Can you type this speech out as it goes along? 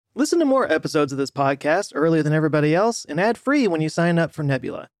Listen to more episodes of this podcast earlier than everybody else and ad-free when you sign up for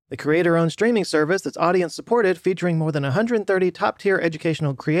Nebula, the creator-owned streaming service that's audience-supported, featuring more than 130 top-tier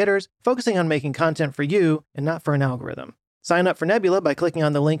educational creators focusing on making content for you and not for an algorithm. Sign up for Nebula by clicking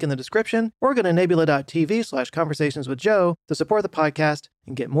on the link in the description or go to nebula.tv/conversationswithjoe to support the podcast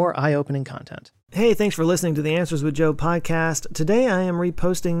and get more eye-opening content. Hey, thanks for listening to the Answers with Joe podcast. Today I am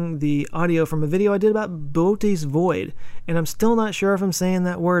reposting the audio from a video I did about Boote's Void, and I'm still not sure if I'm saying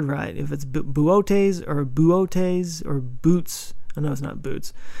that word right, if it's Bootes or Boots. I know it's not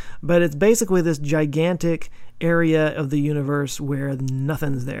Boots, but it's basically this gigantic area of the universe where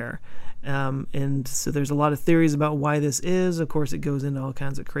nothing's there. And so there's a lot of theories about why this is. Of course, it goes into all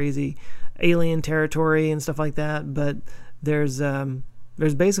kinds of crazy alien territory and stuff like that, but there's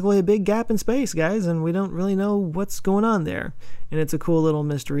basically a big gap in space, guys, and we don't really know what's going on there. And it's a cool little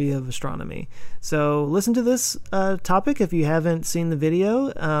mystery of astronomy. So listen to this topic if you haven't seen the video.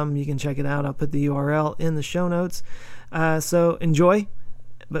 You can check it out. I'll put the URL in the show notes. So enjoy.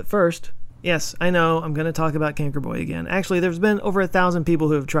 But first, yes, I know, I'm going to talk about Cankerboy again. Actually, there's been over 1,000 people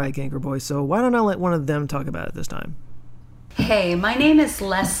who have tried Cankerboy, so why don't I let one of them talk about it this time? Hey, my name is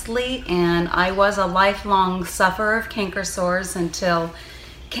Leslie, and I was a lifelong sufferer of canker sores until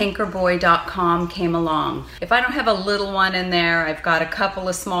Cankerboy.com came along. If I don't have a little one in there, I've got a couple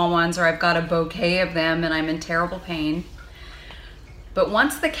of small ones, or I've got a bouquet of them, and I'm in terrible pain. But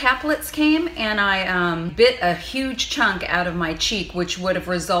once the caplets came and I bit a huge chunk out of my cheek, which would have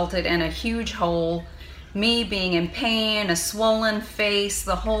resulted in a huge hole, me being in pain, a swollen face,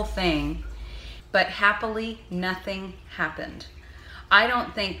 the whole thing. But happily, nothing happened. I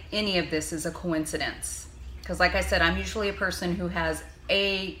don't think any of this is a coincidence. Because like I said, I'm usually a person who has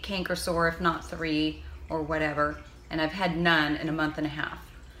a canker sore, if not 3 or whatever, and I've had none in a month and a half.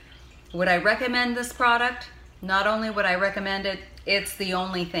 Would I recommend this product? Not only would I recommend it, it's the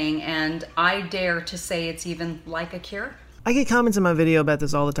only thing, and I dare to say it's even like a cure. I get comments in my video about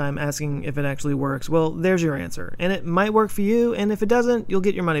this all the time asking if it actually works. Well, there's your answer. And it might work for you, and if it doesn't, you'll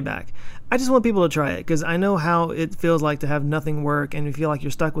get your money back. I just want people to try it, because I know how it feels like to have nothing work, and you feel like you're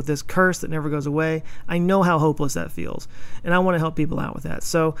stuck with this curse that never goes away. I know how hopeless that feels, and I want to help people out with that.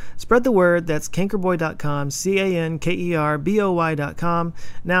 So spread the word. That's Cankerboy.com, Cankerboy.com.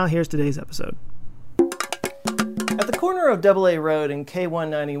 Now here's today's episode. At the corner of AA Road and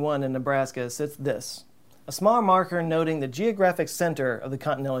K191 in Nebraska sits this, a small marker noting the geographic center of the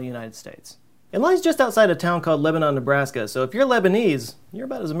continental United States. It lies just outside a town called Lebanon, Nebraska, so if you're Lebanese, you're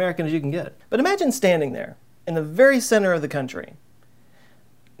about as American as you can get. But imagine standing there, in the very center of the country.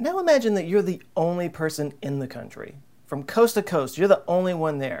 Now imagine that you're the only person in the country. From coast to coast, you're the only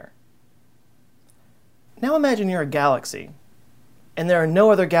one there. Now imagine you're a galaxy. And there are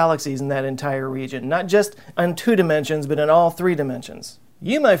no other galaxies in that entire region, not just on 2 dimensions, but in all 3 dimensions.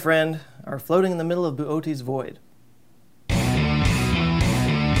 You, my friend, are floating in the middle of Boote's Void.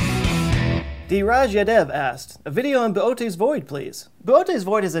 Diraj Yadev asked, a video on Boote's Void, please. Boote's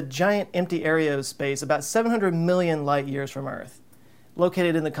Void is a giant empty area of space about 700 million light years from Earth,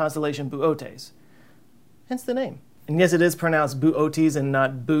 located in the constellation Bootes, hence the name. And yes, it is pronounced Bootes and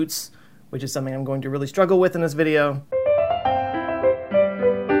not Boots, which is something I'm going to really struggle with in this video.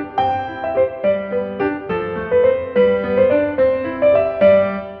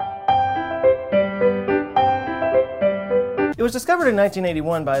 It was discovered in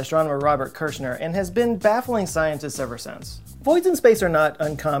 1981 by astronomer Robert Kirshner and has been baffling scientists ever since. Voids in space are not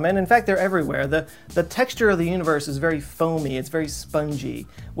uncommon. In fact, they're everywhere. The texture of the universe is very foamy, it's very spongy,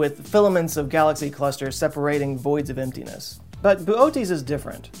 with filaments of galaxy clusters separating voids of emptiness. But Bootes is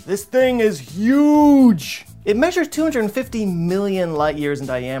different. This thing is huge! It measures 250 million light years in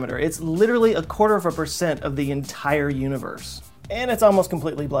diameter. It's literally 0.25% of the entire universe. And it's almost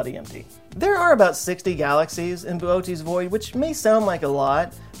completely bloody empty. There are about 60 galaxies in Boote's Void, which may sound like a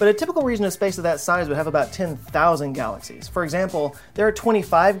lot, but a typical region of space of that size would have about 10,000 galaxies. For example, there are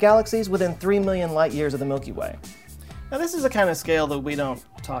 25 galaxies within 3 million light years of the Milky Way. Now this is a kind of scale that we don't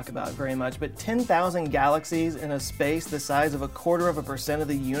talk about very much, but 10,000 galaxies in a space the size of 0.25% of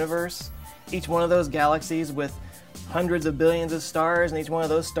the universe, each one of those galaxies with hundreds of billions of stars, and each one of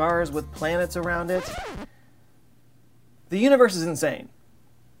those stars with planets around it. The universe is insane.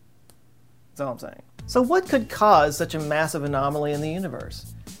 That's all I'm saying. So what could cause such a massive anomaly in the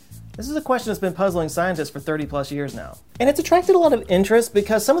universe? This is a question that's been puzzling scientists for 30 plus years now. And it's attracted a lot of interest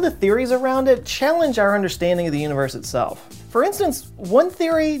because some of the theories around it challenge our understanding of the universe itself. For instance, one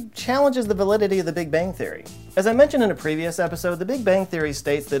theory challenges the validity of the Big Bang Theory. As I mentioned in a previous episode, the Big Bang Theory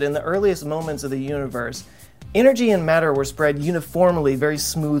states that in the earliest moments of the universe, energy and matter were spread uniformly, very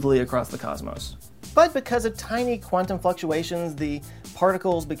smoothly across the cosmos. But because of tiny quantum fluctuations, the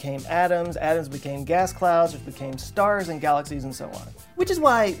particles became atoms, atoms became gas clouds, which became stars and galaxies and so on. Which is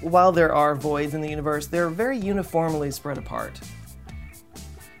why, while there are voids in the universe, they're very uniformly spread apart.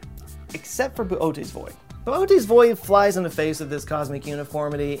 Except for Boote's void. Boote's void flies in the face of this cosmic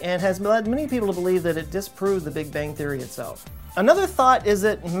uniformity and has led many people to believe that it disproves the Big Bang Theory itself. Another thought is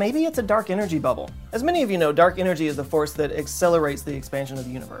that maybe it's a dark energy bubble. As many of you know, dark energy is the force that accelerates the expansion of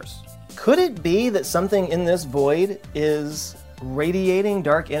the universe. Could it be that something in this void is radiating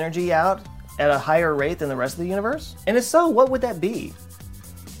dark energy out at a higher rate than the rest of the universe? And if so, what would that be?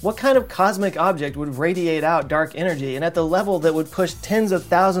 What kind of cosmic object would radiate out dark energy and at the level that would push tens of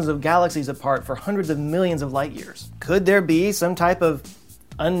thousands of galaxies apart for hundreds of millions of light years? Could there be some type of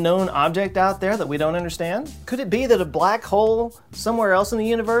unknown object out there that we don't understand? Could it be that a black hole somewhere else in the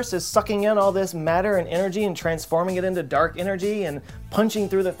universe is sucking in all this matter and energy and transforming it into dark energy and punching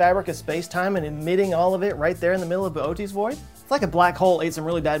through the fabric of space-time and emitting all of it right there in the middle of Boote's void? It's like a black hole ate some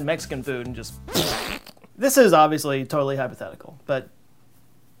really bad Mexican food and just... This is obviously totally hypothetical, but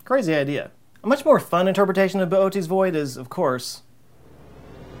crazy idea. A much more fun interpretation of Boote's void is, of course,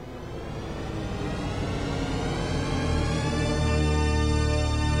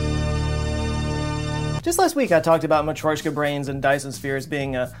 just last week I talked about Matryoshka brains and Dyson spheres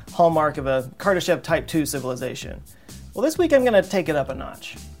being a hallmark of a Kardashev Type 2 civilization. Well, this week I'm going to take it up a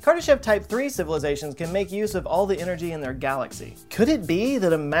notch. Kardashev Type 3 civilizations can make use of all the energy in their galaxy. Could it be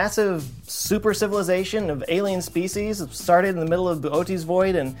that a massive super civilization of alien species started in the middle of Boote's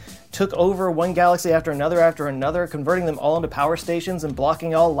void and took over one galaxy after another, converting them all into power stations and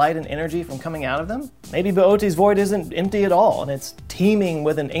blocking all light and energy from coming out of them? Maybe Boote's void isn't empty at all, and it's teeming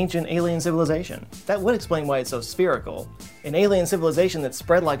with an ancient alien civilization. That would explain why it's so spherical. An alien civilization that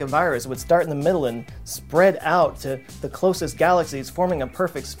spread like a virus would start in the middle and spread out to the closest galaxies, forming a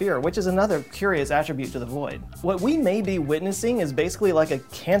perfect sphere, which is another curious attribute to the void. What we may be witnessing is basically like a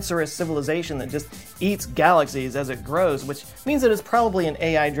cancerous civilization that just eats galaxies as it grows, which means that it's probably an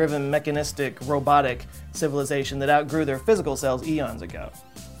AI-driven, mechanistic, robotic civilization that outgrew their physical cells eons ago.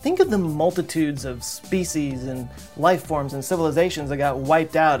 Think of the multitudes of species and life forms and civilizations that got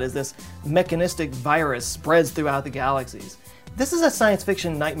wiped out as this mechanistic virus spreads throughout the galaxies. This is a science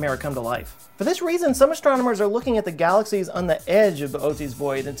fiction nightmare come to life. For this reason, some astronomers are looking at the galaxies on the edge of Boote's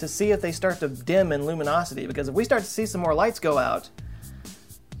void and to see if they start to dim in luminosity, because if we start to see some more lights go out,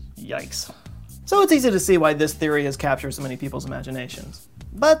 yikes. So it's easy to see why this theory has captured so many people's imaginations.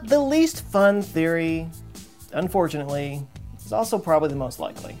 But the least fun theory, unfortunately, is also probably the most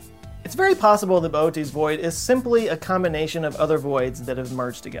likely. It's very possible that Boote's void is simply a combination of other voids that have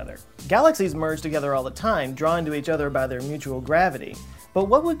merged together. Galaxies merge together all the time, drawn to each other by their mutual gravity. But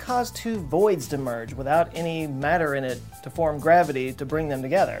what would cause two voids to merge without any matter in it to form gravity to bring them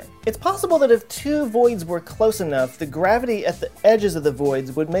together? It's possible that if two voids were close enough, the gravity at the edges of the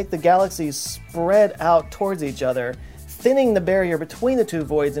voids would make the galaxies spread out towards each other, thinning the barrier between the two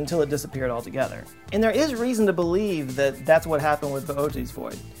voids until it disappeared altogether. And there is reason to believe that that's what happened with Boote's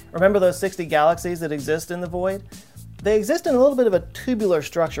void. Remember those 60 galaxies that exist in the void? They exist in a little bit of a tubular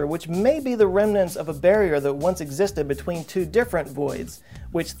structure, which may be the remnants of a barrier that once existed between two different voids,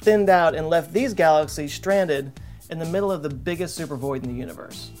 which thinned out and left these galaxies stranded in the middle of the biggest supervoid in the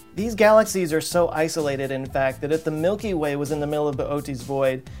universe. These galaxies are so isolated, in fact, that if the Milky Way was in the middle of Boote's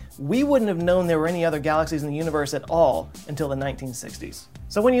void, we wouldn't have known there were any other galaxies in the universe at all until the 1960s.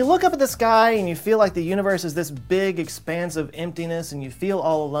 So when you look up at the sky and you feel like the universe is this big expanse of emptiness and you feel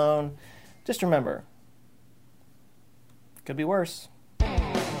all alone, just remember, it could be worse. So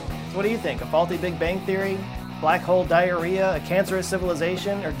what do you think? A faulty Big Bang Theory? Black hole diarrhea? A cancerous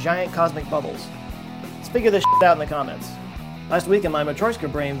civilization? Or giant cosmic bubbles? Let's figure this shit out in the comments. Last week in my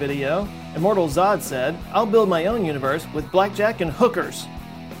Matryoshka brain video, Immortal Zod said, "I'll build my own universe with blackjack and hookers."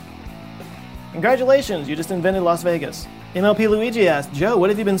 Congratulations, you just invented Las Vegas. MLP Luigi asked, "Joe, what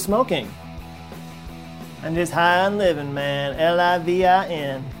have you been smoking?" "I'm just high on living, man.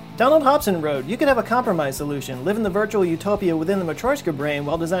 Livin." Donald Hobson wrote, "You could have a compromise solution. Live in the virtual utopia within the Matryoshka brain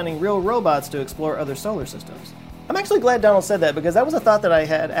while designing real robots to explore other solar systems." I'm actually glad Donald said that, because that was a thought that I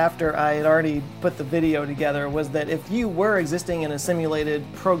had after I had already put the video together, was that if you were existing in a simulated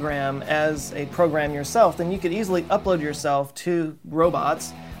program as a program yourself, then you could easily upload yourself to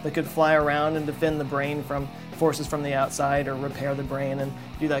robots that could fly around and defend the brain from forces from the outside or repair the brain and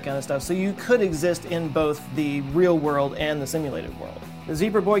do that kind of stuff. So you could exist in both the real world and the simulated world. The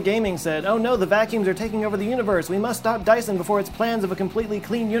Zebra Boy Gaming said, "Oh no, the vacuums are taking over the universe. We must stop Dyson before its plans of a completely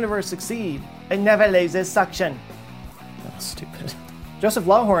clean universe succeed. It never loses suction." That was stupid. Joseph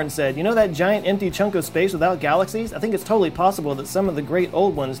Lawhorn said, you know that giant empty chunk of space without galaxies? I think it's totally possible that some of the great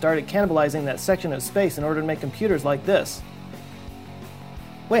old ones started cannibalizing that section of space in order to make computers like this.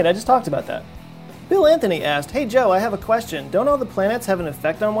 Wait, I just talked about that. Bill Anthony asked, hey Joe, I have a question. Don't all the planets have an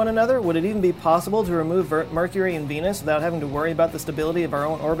effect on one another? Would it even be possible to remove Mercury and Venus without having to worry about the stability of our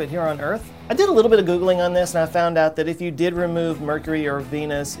own orbit here on Earth? I did a little bit of Googling on this and I found out that if you did remove Mercury or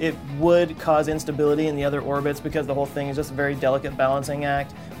Venus, it would cause instability in the other orbits because the whole thing is just a very delicate balancing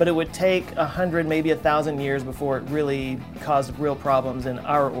act. But it would take 100, maybe 1,000 years before it really caused real problems in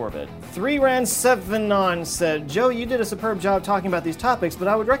our orbit. 3Ran7on said, Joe, you did a superb job talking about these topics, but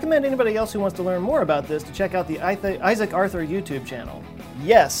I would recommend anybody else who wants to learn more about this to check out the Isaac Arthur YouTube channel.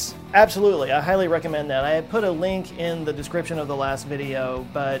 Yes, absolutely. I highly recommend that. I had put a link in the description of the last video,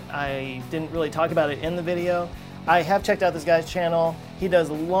 but I didn't really talk about it in the video. I have checked out this guy's channel. He does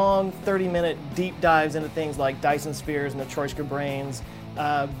long 30-minute deep dives into things like Dyson spheres and the Troika brains,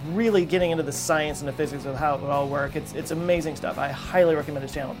 really getting into the science and the physics of how it would all work. It's amazing stuff. I highly recommend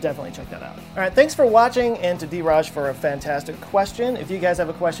his channel. Definitely check that out. All right, thanks for watching, and to D-Raj for a fantastic question. If you guys have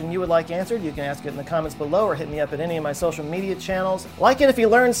a question you would like answered, you can ask it in the comments below or hit me up at any of my social media channels. Like it if you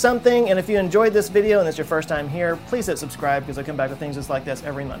learned something, and if you enjoyed this video and it's your first time here, please hit subscribe because I come back with things just like this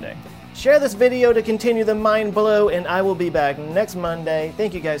every Monday. Share this video to continue the mind blow, and I will be back next Monday.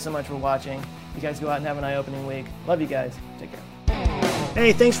 Thank you guys so much for watching. You guys go out and have an eye-opening week. Love you guys. Take care.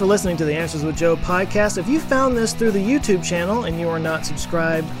 Hey, thanks for listening to the Answers with Joe podcast. If you found this through the YouTube channel and you are not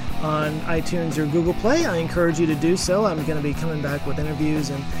subscribed on iTunes or Google Play, I encourage you to do so. I'm going to be coming back with interviews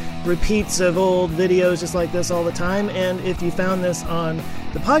and repeats of old videos just like this all the time. And if you found this on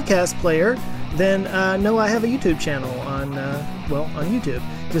the podcast player, then know I have a YouTube channel on YouTube.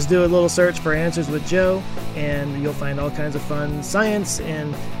 Just do a little search for Answers with Joe, and you'll find all kinds of fun science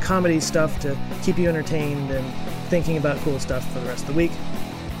and comedy stuff to keep you entertained and thinking about cool stuff for the rest of the week.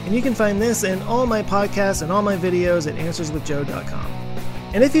 And you can find this and all my podcasts and all my videos at answerswithjoe.com.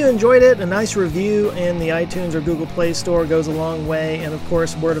 And if you enjoyed it, a nice review in the iTunes or Google Play Store goes a long way, and of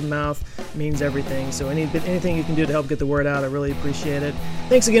course word of mouth means everything, so anything you can do to help get the word out, I really appreciate it.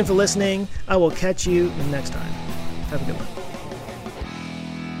 Thanks again for listening. I will catch you next time. Have a good one.